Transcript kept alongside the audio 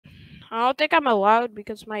I don't think I'm allowed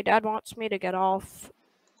because my dad wants me to get off.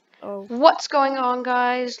 Oh. What's going on,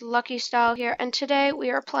 guys? Lucky Style here, and today we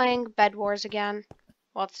are playing Bed Wars again.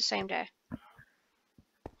 Well, it's the same day.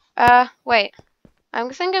 Wait. I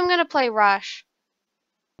think I'm gonna play Rush.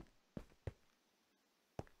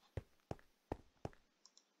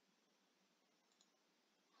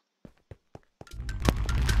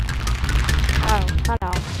 Oh,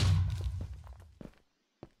 hello.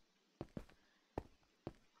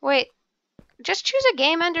 Wait. Just choose a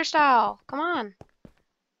game ender style. Come on.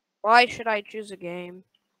 Why should I choose a game?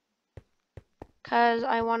 Cause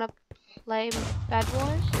I wanna play Bed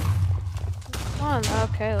Wars. Come on.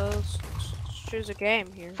 Okay, let's choose a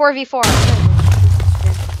game here. 4v4.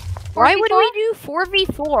 Why would we do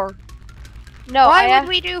 4v4? No, Why would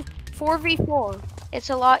we do 4v4?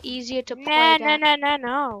 It's a lot easier to play.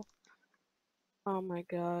 No. Oh my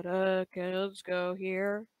god. Okay, let's go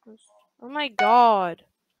here. Oh my god.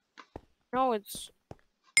 No, it's...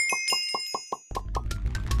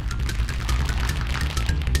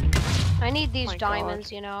 I need these my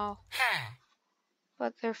diamonds, god. you know.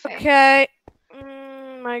 But they're fake. Okay.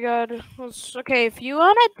 My god. Okay, if you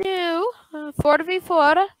wanna do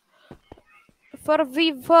 4v4.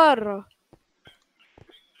 4v4.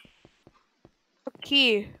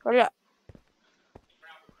 Okay.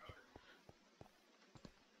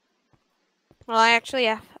 Well,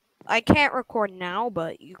 I can't record now,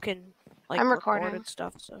 but you can, like, I'm record recording. and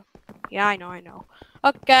stuff, so. Yeah, I know.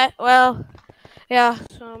 Okay, well, yeah,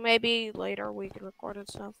 so maybe later we can record and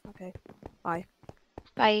stuff. Okay, bye.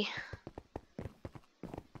 Bye.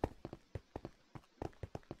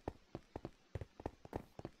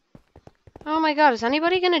 Oh my god, is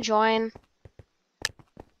anybody gonna join?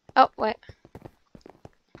 Oh, wait.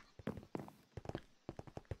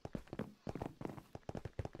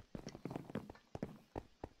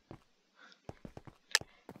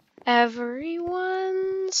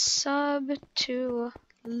 Everyone sub to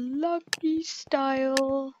Lucky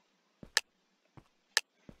Style.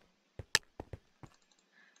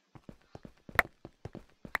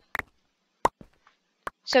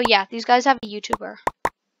 So yeah, these guys have a YouTuber.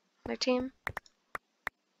 Their team.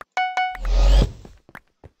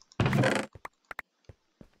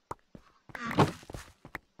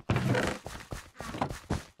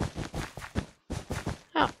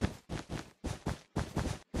 Oh.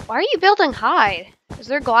 Why are you building high? Is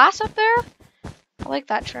there glass up there? I like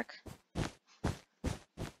that trick.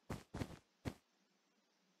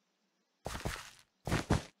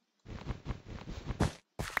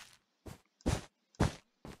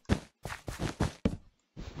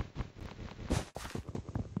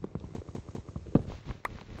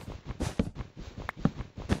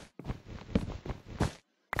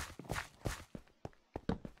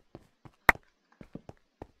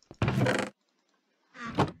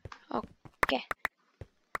 Okay.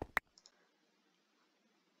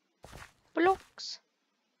 Blocks.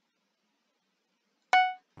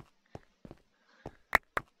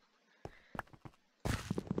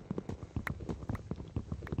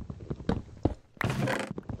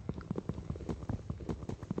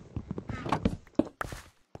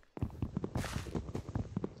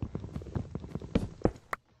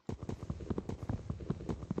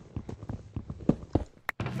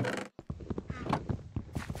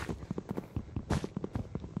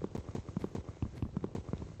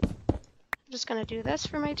 I'm just gonna do this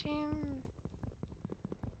for my team.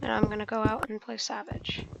 And I'm gonna go out and play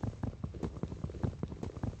Savage.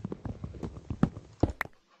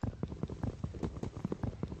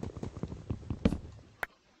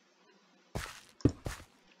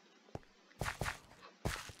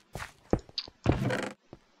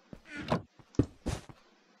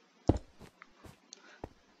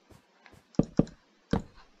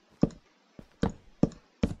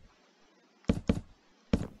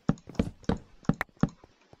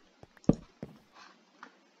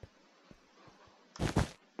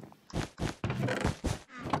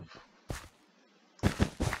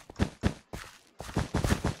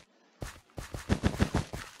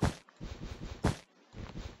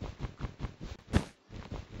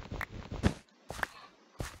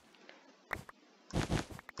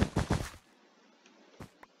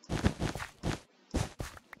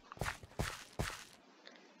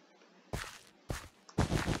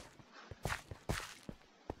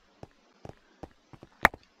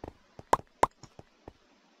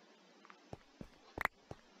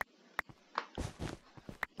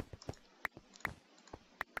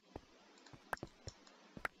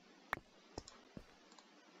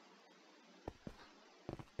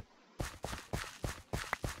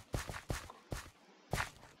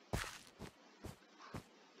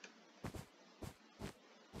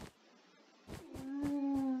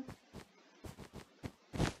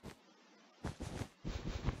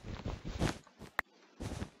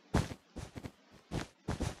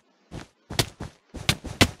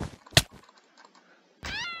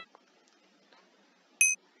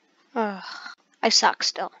 Ugh, I suck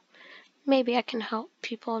still. Maybe I can help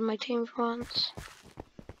people on my team for once.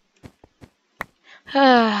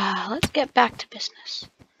 Let's get back to business.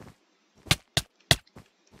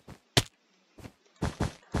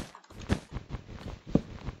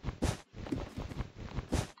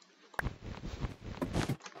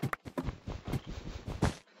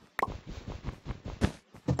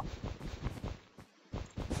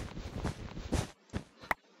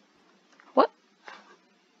 What?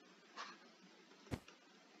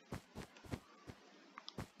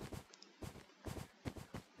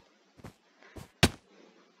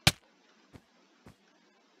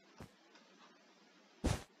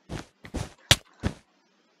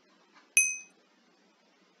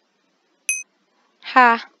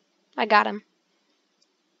 Ha, I got him.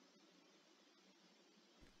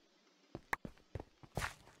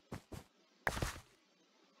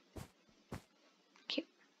 Cute.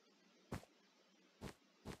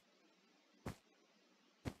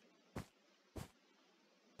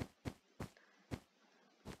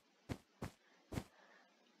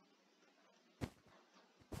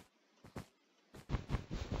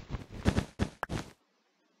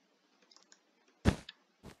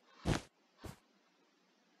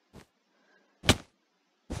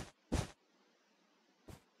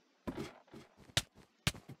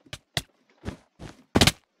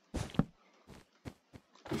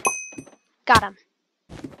 Got him.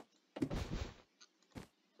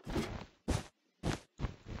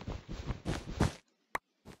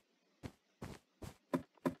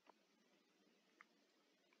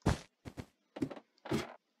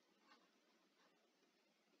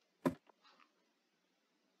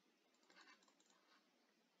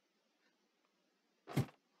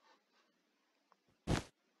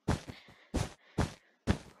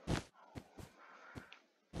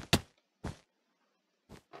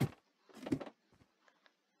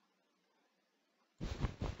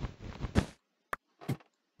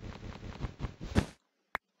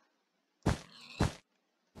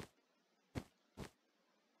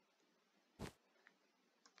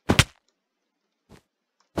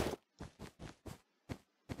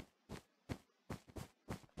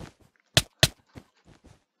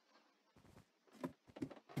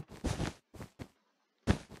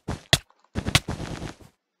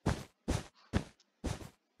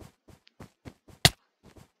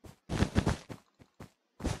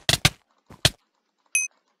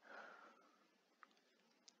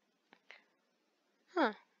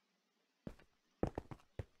 Huh.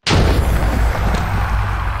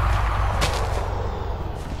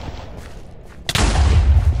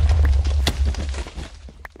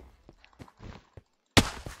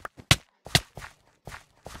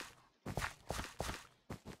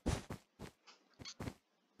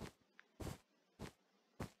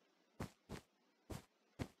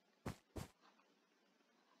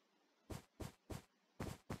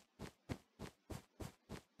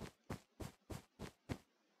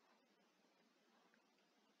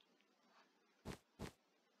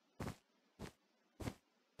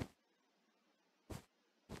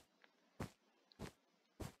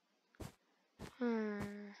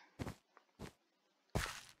 Hmm.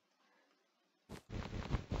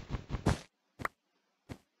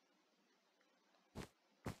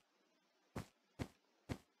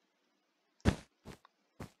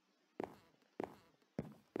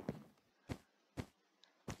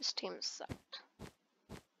 This team sucked.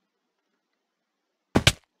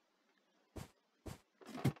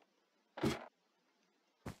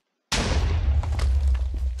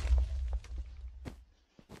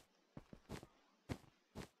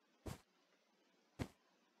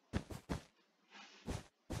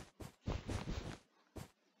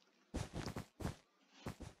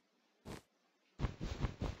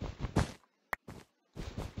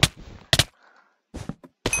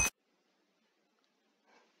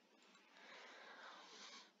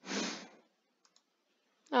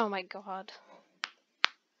 Oh my god.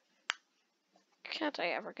 Can't I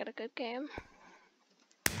ever get a good game?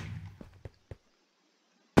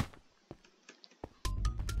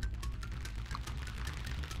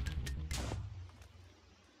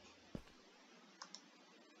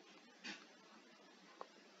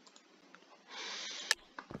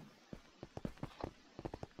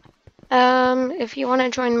 If you want to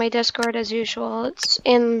join my Discord as usual, it's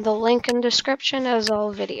in the link in description as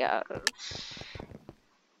all videos.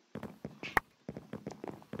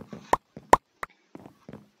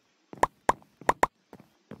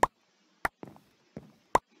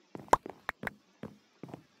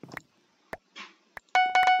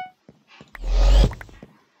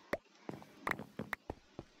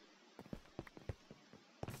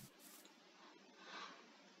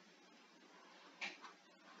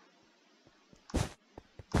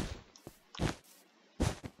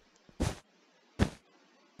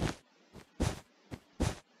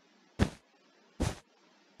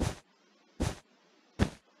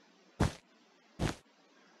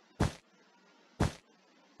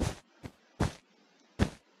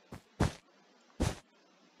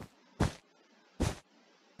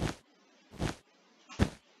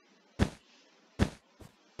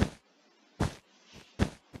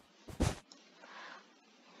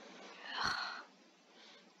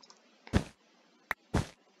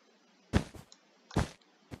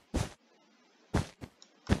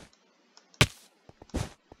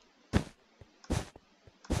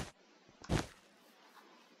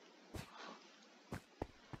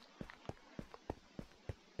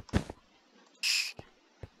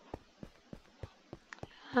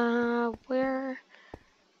 Where...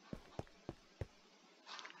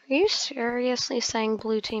 Are you seriously saying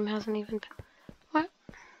blue team hasn't even... What?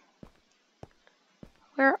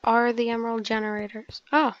 Where are the emerald generators?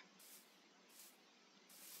 Oh.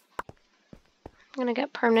 I'm gonna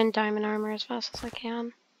get permanent diamond armor as fast as I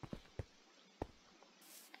can.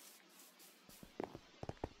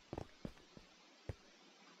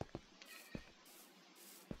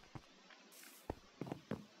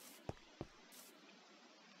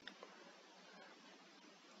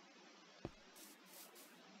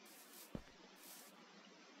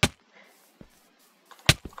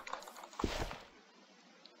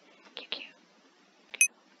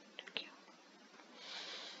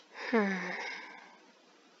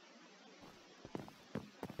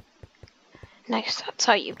 Nice, that's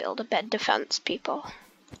how you build a bed defense, people.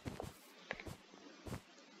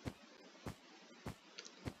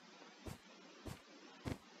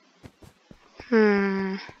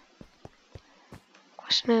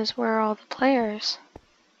 Question is, where are all the players?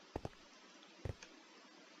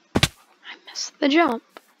 I missed the jump.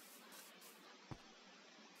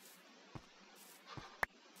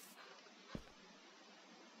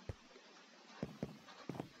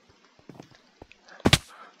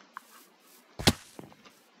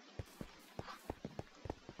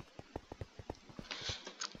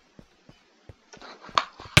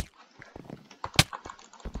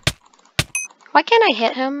 Why can't I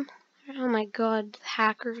hit him? Oh my god,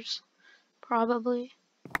 hackers. Probably.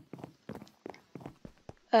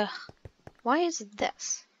 Ugh. Why is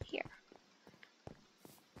this here?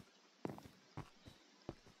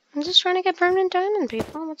 I'm just trying to get permanent diamond,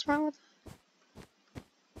 people. What's wrong with that?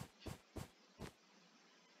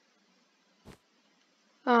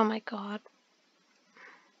 Oh my god.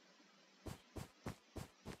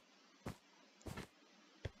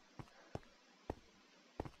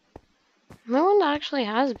 No one actually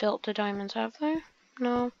has built the diamonds, have they?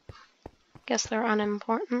 No. Guess they're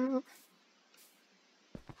unimportant.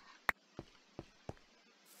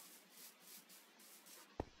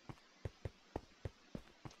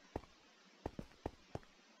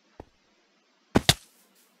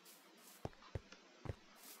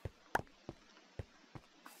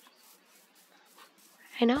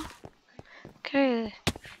 I know. Okay.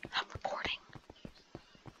 I'm reporting.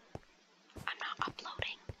 I'm not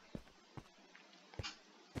uploading.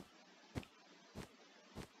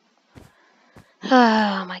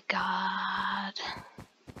 Oh my god.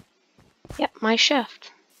 Yep, my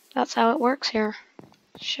shift. That's how it works here.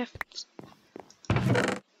 Shifts.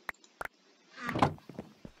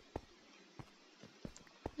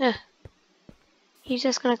 Yeah. He's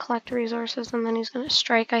just gonna collect resources and then he's gonna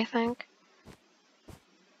strike, I think.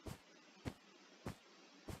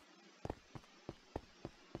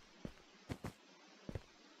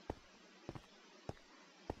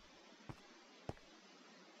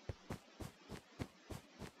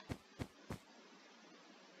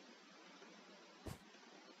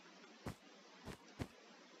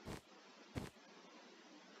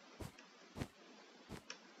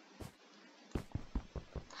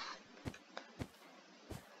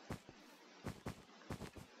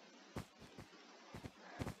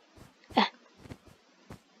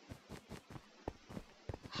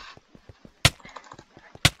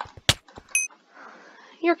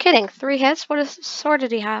 You're kidding. 3 hits? What sword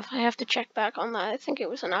did he have? I have to check back on that. I think it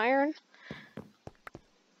was an iron.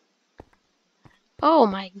 Oh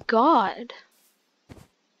my god.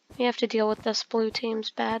 We have to deal with this blue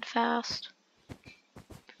team's bad fast.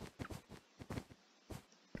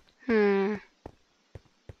 I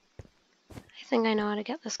think I know how to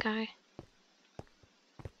get this guy.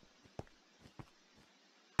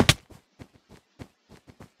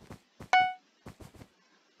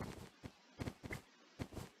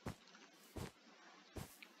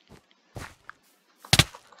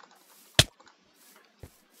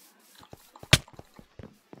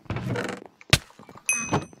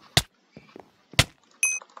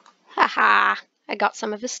 Haha! I got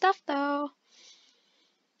some of his stuff though.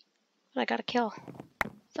 But I got a kill.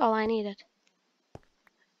 That's all I needed.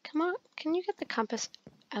 Come on, can you get the compass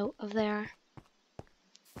out of there?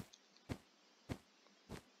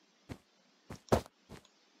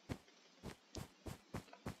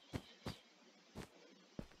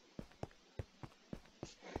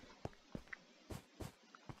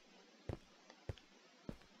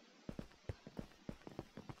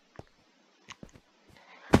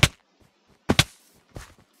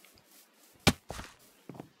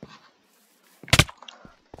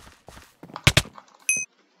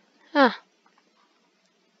 Huh.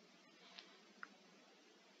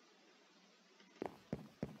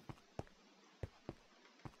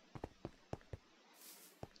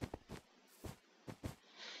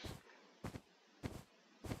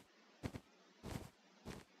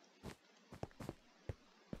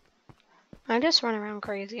 I just run around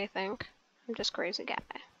crazy, I think. I'm just crazy guy.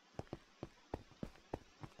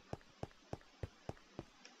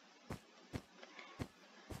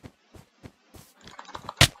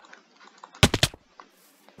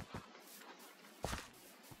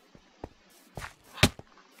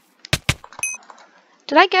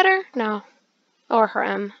 Did I get her? No. Or her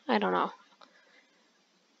M. I don't know.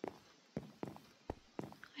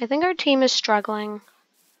 I think our team is struggling.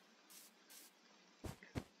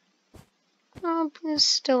 Oh, he's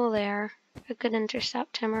still there. I could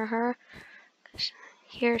intercept him or her.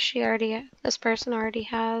 Here she already, this person already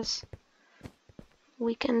has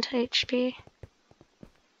weakened HP.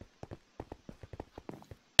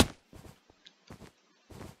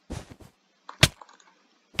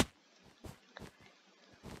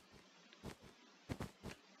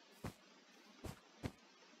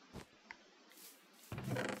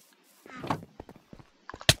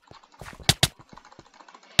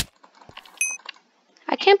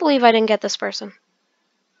 I can't believe I didn't get this person.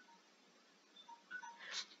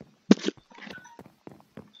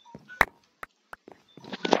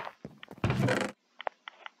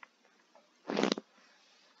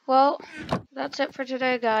 Well, that's it for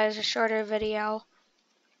today, guys. A shorter video.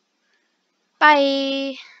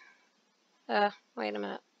 Bye! Wait a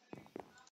minute.